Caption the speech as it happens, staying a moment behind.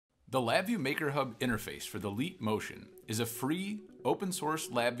The LabVIEW MakerHub interface for the Leap Motion is a free, open-source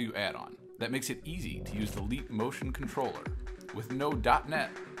LabVIEW add-on that makes it easy to use the Leap Motion controller with no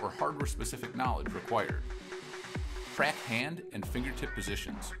 .NET or hardware-specific knowledge required. Track hand and fingertip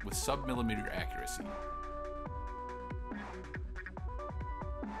positions with sub-millimeter accuracy.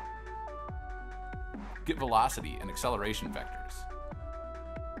 Get velocity and acceleration vectors.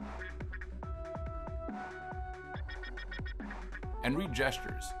 And read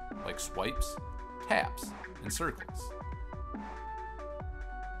gestures like swipes, taps, and circles.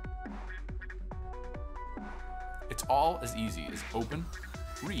 It's all as easy as open,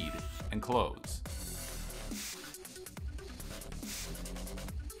 read, and close.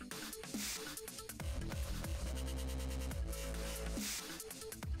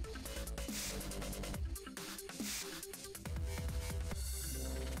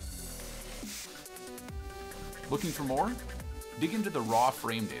 Looking for more? Dig into the raw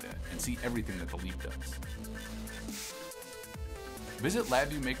frame data and see everything that the Leap does. Visit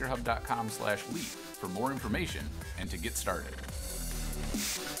LabViewMakerHub.com/Leap for more information and to get started.